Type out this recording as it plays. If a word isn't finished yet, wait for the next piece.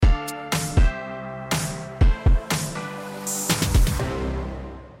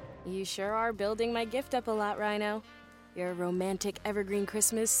You sure are building my gift up a lot, Rhino. Your romantic evergreen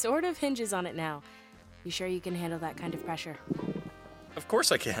Christmas sort of hinges on it now. You sure you can handle that kind of pressure? Of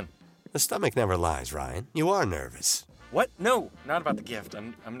course I can. The stomach never lies, Ryan. You are nervous. What? No, not about the gift.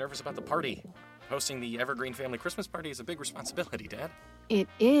 I'm nervous about the party. Hosting the Evergreen Family Christmas party is a big responsibility, Dad. It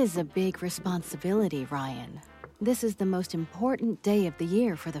is a big responsibility, Ryan. This is the most important day of the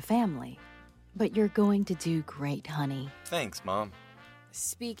year for the family. But you're going to do great, honey. Thanks, Mom.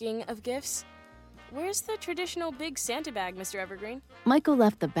 Speaking of gifts, where's the traditional big Santa bag, Mr. Evergreen? Michael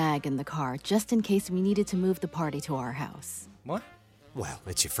left the bag in the car just in case we needed to move the party to our house. What? Well,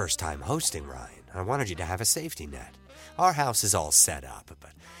 it's your first time hosting, Ryan. I wanted you to have a safety net. Our house is all set up,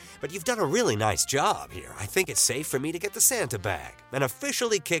 but you've done a really nice job here. I think it's safe for me to get the Santa bag and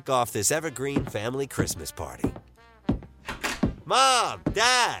officially kick off this Evergreen Family Christmas party. Mom,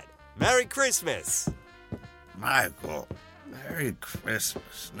 Dad, Merry Christmas! Michael, Merry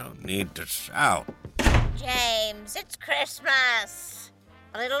Christmas. No need to shout. James, it's Christmas.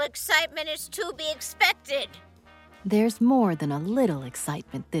 A little excitement is to be expected. There's more than a little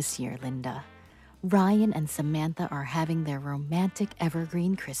excitement this year, Linda. Ryan and Samantha are having their romantic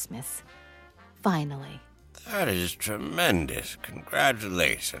evergreen Christmas. Finally. That is tremendous.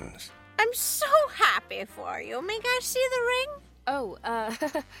 Congratulations. I'm so happy for you. May I see the ring? Oh,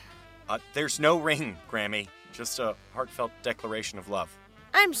 There's no ring, Grammy. Just a heartfelt declaration of love.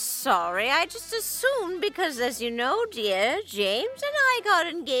 I'm sorry. I just assumed because, as you know, dear, James and I got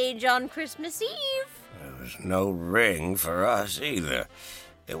engaged on Christmas Eve. There was no ring for us either.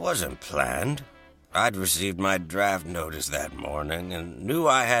 It wasn't planned. I'd received my draft notice that morning and knew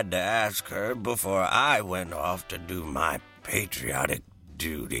I had to ask her before I went off to do my patriotic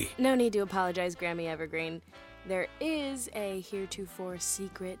duty. no need to apologize, Grammy Evergreen. There is a heretofore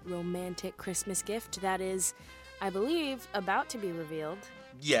secret romantic Christmas gift that is, I believe, about to be revealed.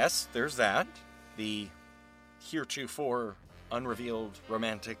 Yes, there's that. The heretofore unrevealed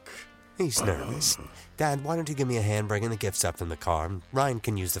romantic... He's nervous. Dad, why don't you give me a hand bringing the gifts up in the car? Ryan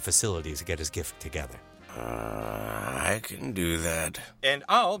can use the facilities to get his gift together. I can do that. And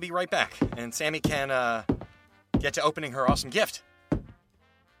I'll be right back. And Sammy can, get to opening her awesome gift.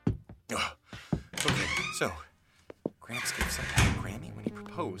 Ugh. Okay, so... Gramps gave something to Grammy when he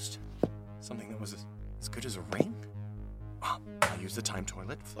proposed. Something that was as good as a ring? Well, I'll use the time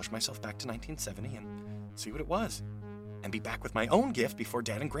toilet, flush myself back to 1970, and see what it was. And be back with my own gift before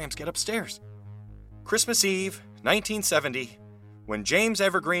Dad and Gramps get upstairs. Christmas Eve, 1970, when James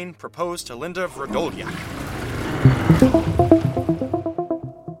Evergreen proposed to Linda Vrdolyak.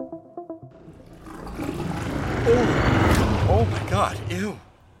 Oh my God, ew.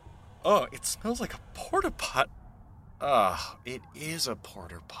 Oh, it smells like a porta pot. It is a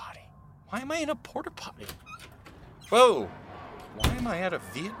porta potty. Why am I in a porta potty? Whoa, why am I at a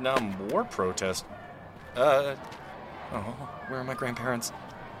Vietnam War protest? Where are my grandparents?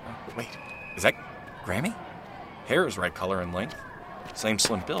 Wait, is that Grammy? Hair is right color and length. Same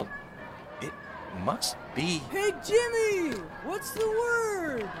slim build. It must be... Hey, Jimmy! What's the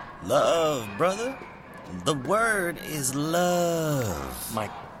word? Love, brother. The word is love.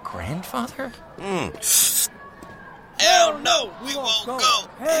 My grandfather? Hell no, we won't go.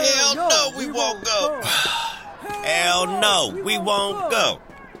 Hell no, we won't go. Hell no, we won't go.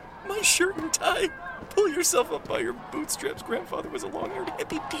 My shirt and tie. Pull yourself up by your bootstraps. Grandfather was a long-haired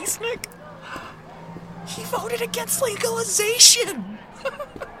hippie peacenik. He voted against legalization.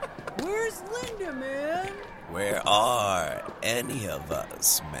 Where's Linda, man? Where are any of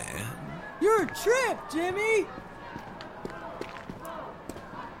us, man? You're a trip, Jimmy!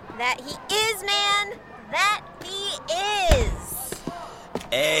 That he is, man. That he is.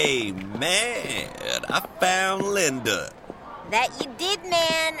 Hey, man, I found Linda. That you did,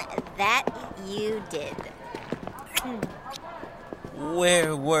 man. That you did.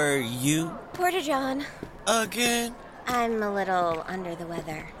 Where were you? Porta John. Again? I'm a little under the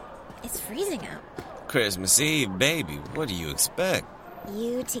weather. It's freezing out. Christmas Eve, baby. What do you expect?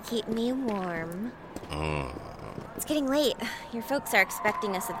 You to keep me warm. It's getting late. Your folks are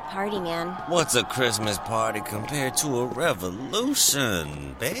expecting us at the party, man. What's a Christmas party compared to a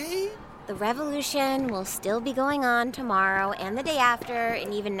revolution, babe? The revolution will still be going on tomorrow and the day after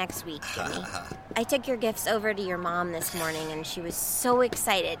and even next week, Jimmy. I took your gifts over to your mom this morning and she was so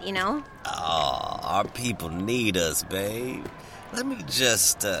excited, you know? Oh, our people need us, babe. Let me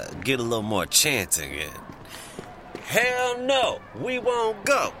just get a little more chanting in. Hell no, we won't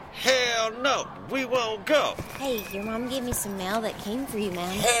go. Hell no, we won't go. Hey, your mom gave me some mail that came for you,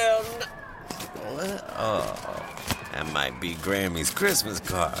 man. Hell no. What? Oh, that might be Grammy's Christmas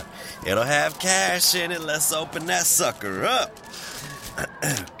card. It'll have cash in it. Let's open that sucker up.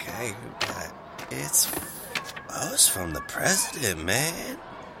 Okay, it's from the president, man.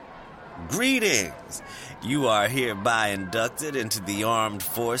 Greetings. You are hereby inducted into the armed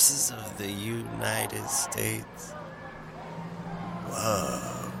forces of the United States.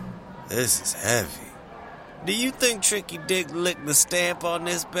 Whoa, this is heavy. Do you think Tricky Dick licked the stamp on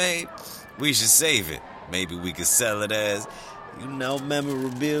this, babe? We should save it. Maybe we could sell it as,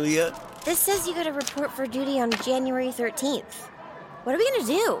 memorabilia. This says you gotta report for duty on January 13th. What are we gonna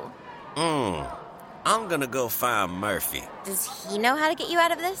do? I'm gonna go find Murphy. Does he know how to get you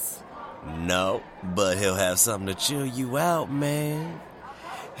out of this? No, but he'll have something to chill you out, man.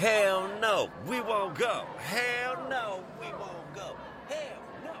 Hell no, we won't go. Hell no, we won't go. Hell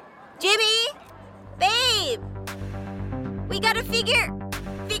no. Jimmy! Babe! We gotta figure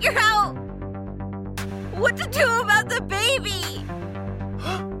out what to do about the baby!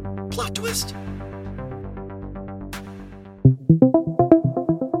 Plot twist.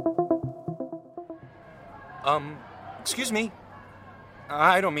 Excuse me.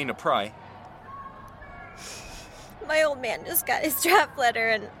 I don't mean to pry. My old man just got his draft letter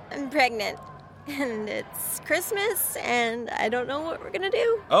and I'm pregnant. And it's Christmas and I don't know what we're gonna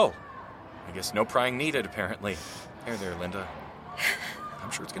do. Oh, I guess no prying needed, apparently. There, Linda.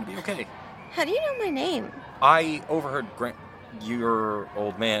 I'm sure it's gonna be okay. How do you know my name? I overheard your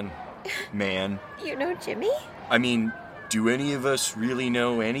old man. You know Jimmy? I mean, do any of us really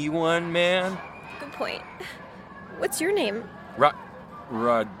know anyone, man? Good point. What's your name?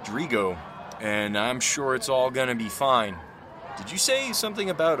 Rodrigo. And I'm sure it's all gonna be fine. Did you say something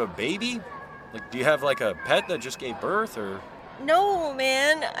about a baby? Like, do you have like a pet that just gave birth, or? No,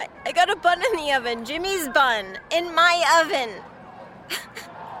 man. I got a bun in the oven. Jimmy's bun. In my oven.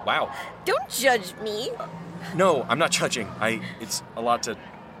 Wow. Don't judge me. No, I'm not judging. It's a lot to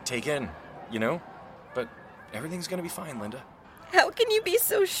take in, But everything's gonna be fine, Linda. How can you be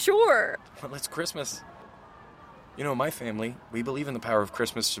so sure? Well, it's Christmas. My family, we believe in the power of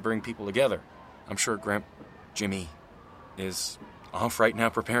Christmas to bring people together. I'm sure Jimmy is off right now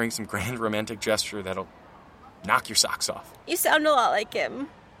preparing some grand romantic gesture that'll knock your socks off. You sound a lot like him,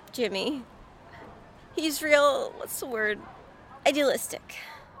 Jimmy. He's real, what's the word? Idealistic.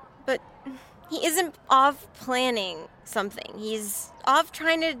 But he isn't off planning something. He's off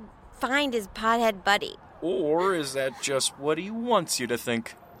trying to find his pothead buddy. Or is that just what he wants you to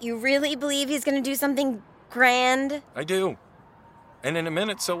think? You really believe he's gonna do something grand? I do. And in a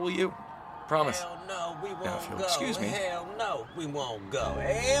minute, so will you. Promise. Hell no, we won't Now, if you'll go. excuse me. Hell no, we won't go.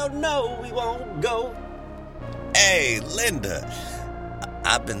 Hell no, we won't go. Hey, Linda,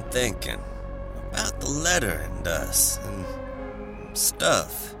 I've been thinking about the letter and us and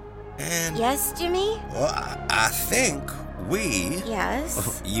stuff. And Yes, Jimmy? well, I think we,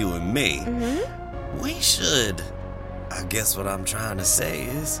 Yes. you and me, Mm-hmm. we should. I guess what I'm trying to say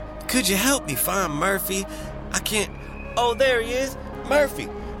is, could you help me find Murphy? I can't. Oh, there he is. Murphy.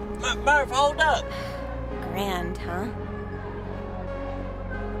 Murph, hold up. Grand, huh?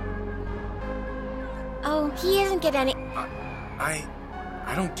 Oh, he isn't getting any...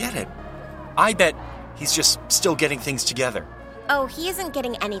 I don't get it. I bet he's just still getting things together. Oh, he isn't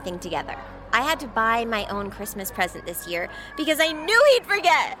getting anything together. I had to buy my own Christmas present this year because I knew he'd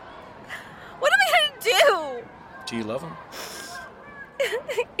forget. What am I gonna do? Do you love him?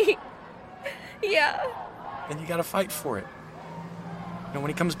 Yeah. Then you gotta fight for it. When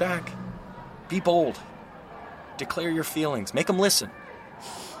he comes back, be bold. Declare your feelings. Make him listen.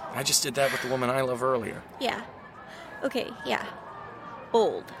 I just did that with the woman I love earlier. Yeah. Okay, yeah.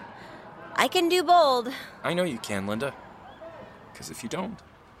 Bold. I can do bold. I know you can, Linda. Because if you don't,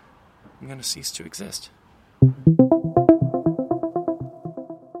 I'm gonna cease to exist.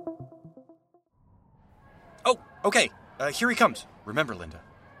 Oh, okay. Here he comes. Remember, Linda.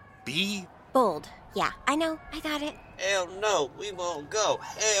 Be... Bold. Yeah, I know. I got it. Hell no, we won't go.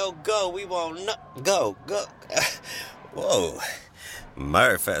 Hell go, we won't go. Whoa.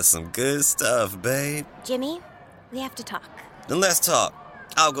 Murph has some good stuff, babe. Jimmy, we have to talk. Then let's talk.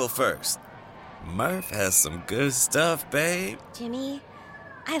 I'll go first. Murph has some good stuff, babe. Jimmy,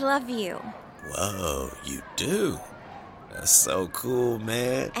 I love you. Whoa, you do? That's so cool,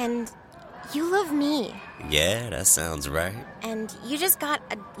 man. And you love me. Yeah, that sounds right. And you just got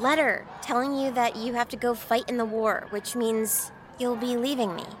a letter telling you that you have to go fight in the war, which means you'll be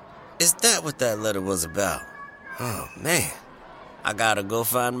leaving me. Is that what that letter was about? Oh, man. I gotta go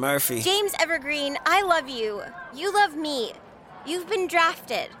find Murphy. James Evergreen, I love you. You love me. You've been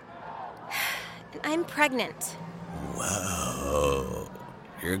drafted. And I'm pregnant. Whoa.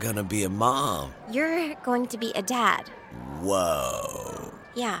 You're gonna be a mom. You're going to be a dad. Whoa.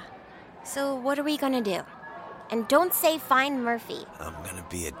 Yeah. So what are we gonna do? And don't say find Murphy. I'm gonna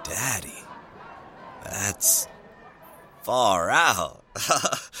be a daddy. That's far out.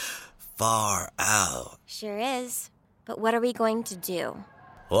 Far out. Sure is. But what are we going to do?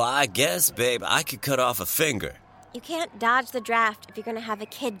 Well, I guess, babe, I could cut off a finger. You can't dodge the draft if you're going to have a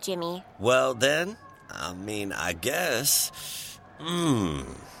kid, Jimmy. Well, then, I guess.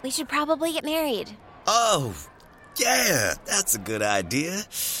 We should probably get married. Oh, yeah, that's a good idea.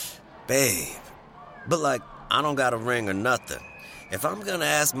 Babe, but I don't got a ring or nothing. If I'm gonna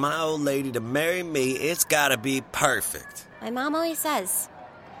ask my old lady to marry me, it's gotta be perfect. My mom always says,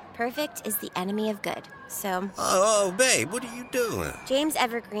 perfect is the enemy of good. So... Oh, babe, what are you doing? James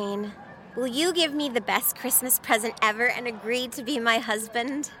Evergreen, will you give me the best Christmas present ever and agree to be my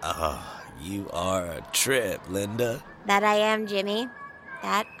husband? Oh, you are a trip, Linda. That I am, Jimmy.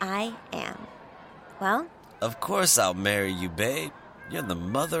 That I am. Well? Of course I'll marry you, babe. You're the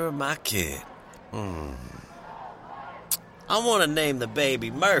mother of my kid. I want to name the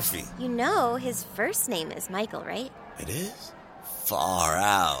baby Murphy. You know his first name is Michael, right? It is? Far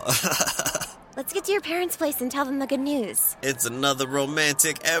out. Let's get to your parents' place and tell them the good news. It's another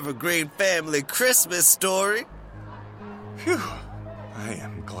romantic evergreen family Christmas story. Phew. I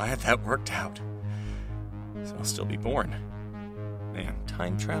am glad that worked out. So I'll still be born. Man,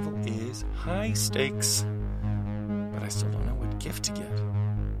 time travel is high stakes. But I still don't know what gift to get.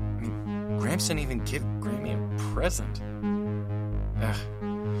 I mean, Gramps didn't even give Grammy a present.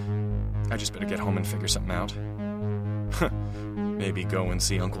 I just better get home and figure something out. Maybe go and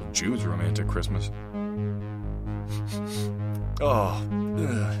see Uncle Jude's romantic Christmas. I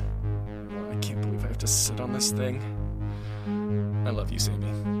can't believe I have to sit on this thing. I love you,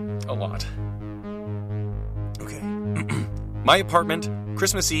 Sammy. A lot. Okay. My apartment,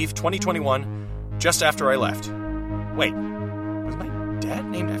 Christmas Eve, 2021, just after I left. Wait, was my dad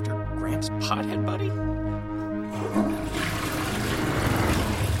named after Gramps' pothead buddy?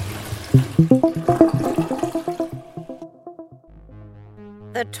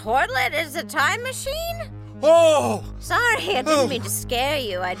 The toilet is a time machine? Oh! Sorry, I didn't mean to scare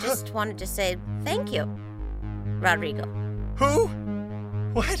you. I just wanted to say thank you, Rodrigo. Who?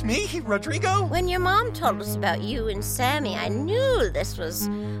 What, me? Rodrigo? When your mom told us about you and Sammy, I knew this was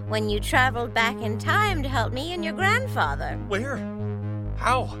when you traveled back in time to help me and your grandfather. Where?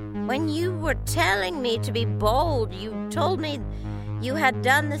 How? When you were telling me to be bold, you told me you had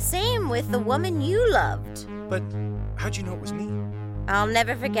done the same with the woman you loved. But how'd you know it was me? I'll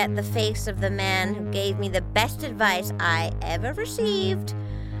never forget the face of the man who gave me the best advice I ever received.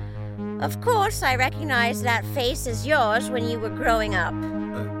 Of course, I recognized that face as yours when you were growing up.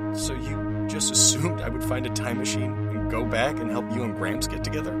 So you just assumed I would find a time machine and go back and help you and Gramps get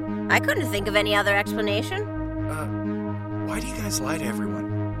together? I couldn't think of any other explanation. Why do you guys lie to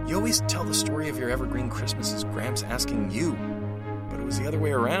everyone? You always tell the story of your evergreen Christmas as Gramps asking you, but it was the other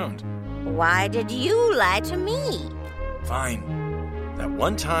way around. Why did you lie to me? Fine. That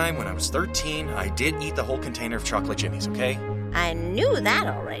one time when I was 13, I did eat the whole container of chocolate jimmies, okay? I knew that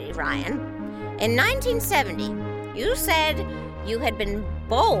already, Ryan. In 1970, you said you had been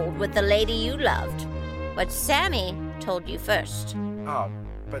bold with the lady you loved, but Sammy told you first. Oh,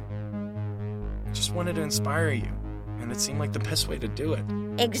 but I just wanted to inspire you, and it seemed like the best way to do it.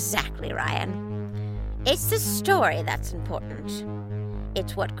 Exactly, Ryan. It's the story that's important.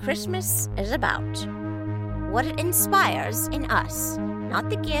 It's what Christmas is about. What it inspires in us. Not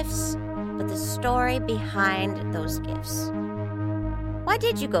the gifts, but the story behind those gifts. Why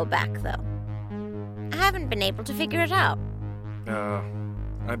did you go back, though? I haven't been able to figure it out.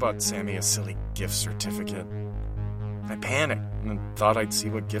 I bought Sammy a silly gift certificate. I panicked and thought I'd see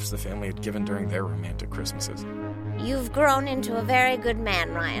what gifts the family had given during their romantic Christmases. You've grown into a very good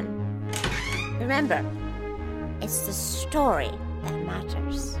man, Ryan. Remember, it's the story that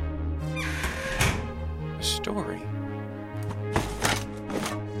matters. A story?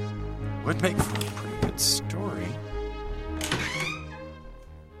 Would make for a pretty good story.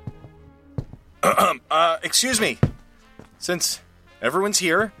 Excuse me. Since everyone's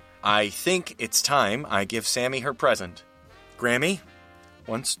here, I think it's time I give Sammy her present. Grammy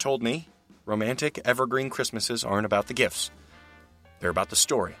once told me romantic evergreen Christmases aren't about the gifts. They're about the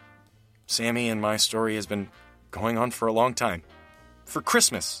story. Sammy and my story has been going on for a long time. For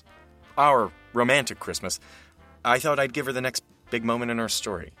Christmas, our romantic Christmas, I thought I'd give her the next big moment in our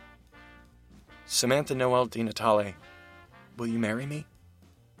story. Samantha Noel Di Natale, will you marry me?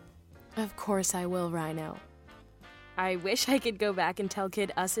 Of course I will, Rhino. I wish I could go back and tell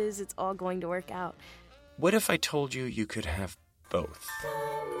Kid Us's it's all going to work out. What if I told you you could have both?